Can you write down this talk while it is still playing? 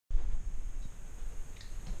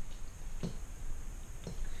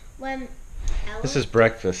When This is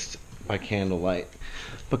breakfast by candlelight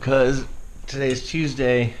because today's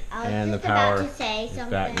Tuesday and the power is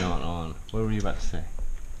back not on. What were you about to say?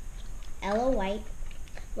 Ella White,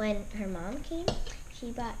 when her mom came,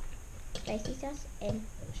 she bought spicy sauce and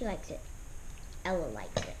she likes it. Ella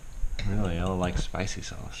likes it. Really? Ella likes spicy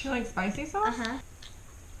sauce. She likes spicy sauce? Uh-huh.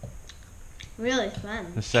 Really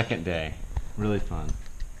fun. The second day. Really fun.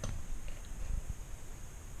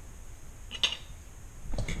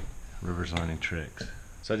 River's learning tricks.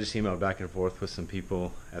 So I just emailed back and forth with some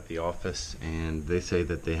people at the office and they say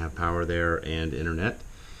that they have power there and internet.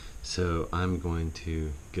 So I'm going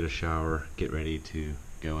to get a shower, get ready to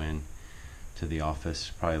go in to the office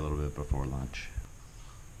probably a little bit before lunch.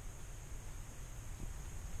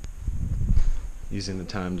 Using the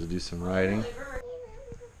time to do some writing.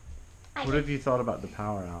 What have you thought about the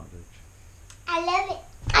power outage? I love it.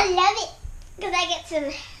 I love it. Because I get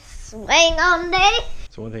to swing all day.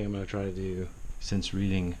 So one thing I'm going to try to do since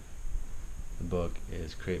reading the book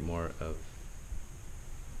is create more of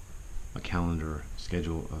a calendar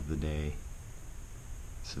schedule of the day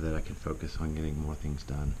so that I can focus on getting more things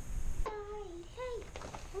done.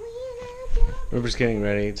 River's getting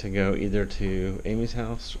ready to go either to Amy's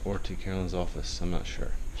house or to Carolyn's office. I'm not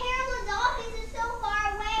sure. Carolyn's office is so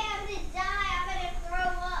far away, I'm going to die. I'm going to throw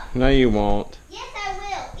up. No, you won't. Yes, I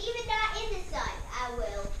will. Even not in the sun, I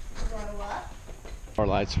will throw up. Our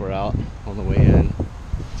lights were out on the way in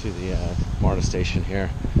to the MARTA station here,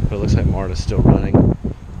 but it looks like MARTA's still running.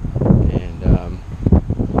 And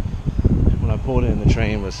when I pulled in, the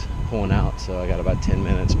train was pulling out, so I got about 10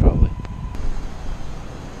 minutes probably.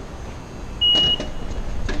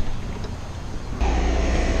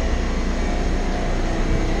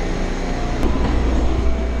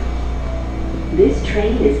 This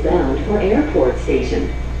train is bound for Airport Station.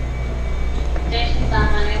 Station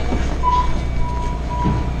 500.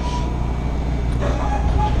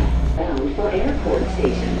 Bound for Airport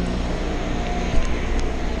Station.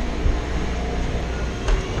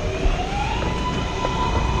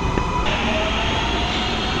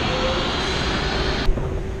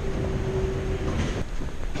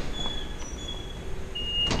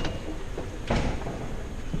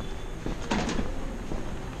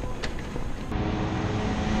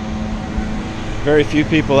 Very few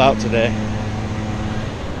people out today.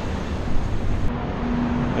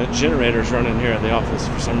 A generator's running here at the office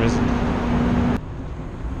for some reason.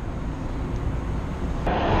 I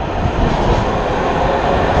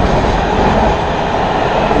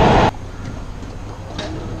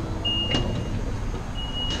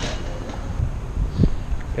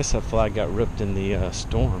guess that flag got ripped in the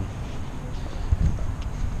storm.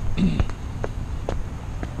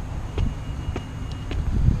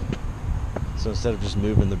 So instead of just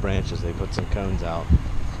moving the branches, they put some cones out.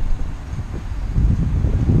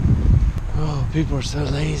 Oh, people are so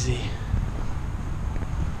lazy.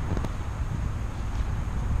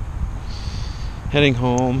 Heading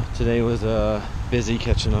home. Today was busy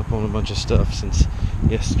catching up on a bunch of stuff since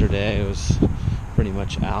yesterday. It was pretty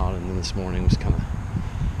much out, and then this morning was kind of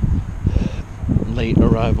late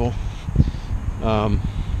arrival.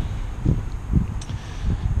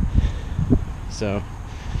 So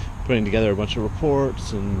putting together a bunch of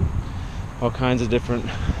reports and all kinds of different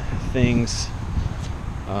things,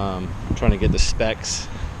 trying to get the specs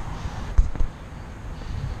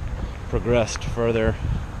progressed further,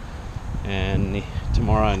 and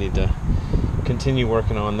tomorrow I need to continue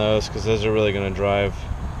working on those because those are really going to drive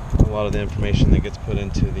a lot of the information that gets put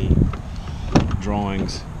into the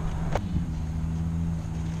drawings.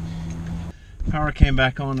 Power came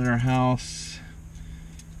back on in our house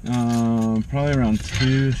probably around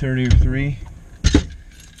 2:30 or 3.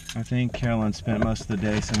 I think Carolyn spent most of the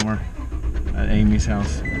day somewhere at Amy's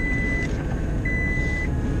house.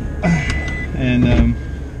 And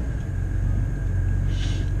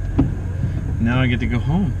now I get to go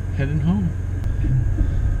home, heading home.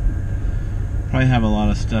 Probably have a lot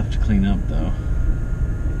of stuff to clean up though.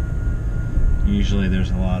 Usually there's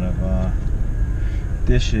a lot of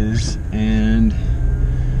dishes and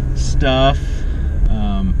stuff.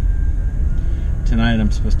 Tonight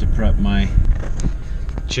I'm supposed to prep my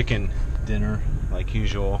chicken dinner like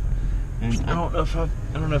usual, and I don't know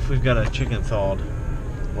if we've got a chicken thawed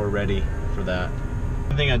or ready for that.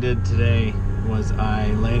 The thing I did today was I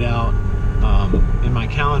laid out in my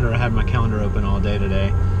calendar. I had my calendar open all day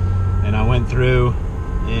today, and I went through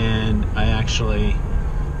and I actually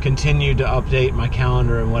continued to update my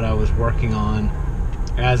calendar and what I was working on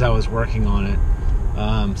as I was working on it.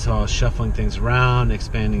 So I was shuffling things around,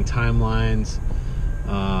 expanding timelines,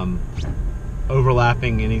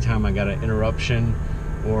 overlapping anytime I got an interruption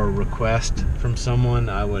or request from someone,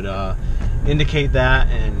 I would indicate that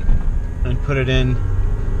and put it in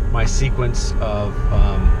my sequence of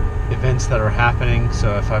events that are happening.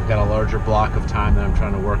 So if I've got a larger block of time that I'm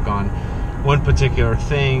trying to work on one particular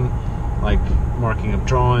thing, like marking up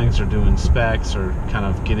drawings or doing specs or kind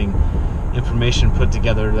of getting information put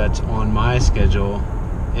together that's on my schedule,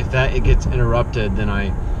 if it gets interrupted, then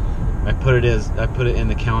I put it in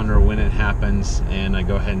the calendar when it happens, and I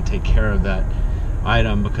go ahead and take care of that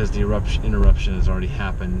item because the interruption has already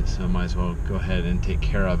happened, so I might as well go ahead and take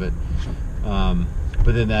care of it.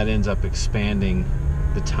 But then that ends up expanding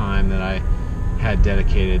the time that I had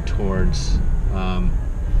dedicated towards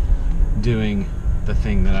doing the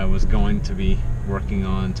thing that I was going to be working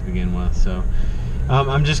on to begin with. So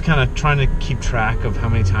I'm just kind of trying to keep track of how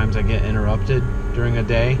many times I get interrupted during a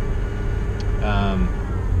day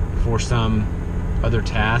for some other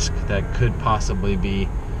task that could possibly be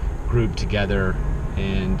grouped together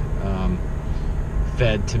and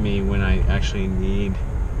fed to me when I actually need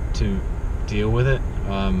to deal with it.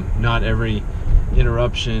 Not every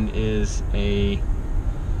interruption is a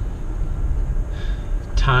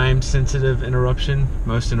time sensitive interruption.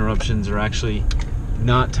 Most interruptions are actually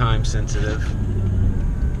not time sensitive.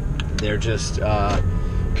 They're just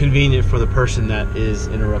convenient for the person that is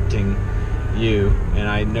interrupting you, and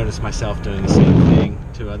I notice myself doing the same thing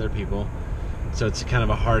to other people, so it's kind of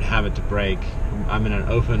a hard habit to break. I'm in an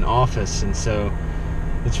open office, and so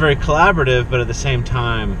it's very collaborative, but at the same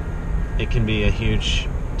time it can be a huge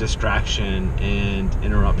distraction and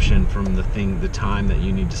interruption from the time that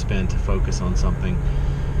you need to spend to focus on something.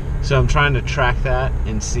 So I'm trying to track that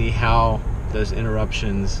and see how those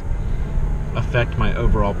interruptions affect my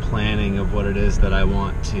overall planning of what it is that I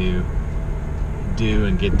want to do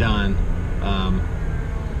and get done.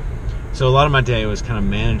 So a lot of my day was kind of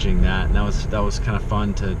managing that, and that was kind of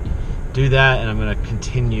fun to do that, and I'm going to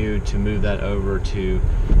continue to move that over to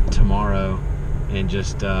tomorrow and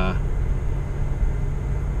just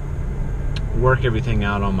work everything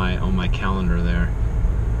out on my calendar there.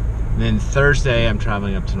 And then Thursday I'm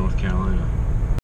traveling up to North Carolina.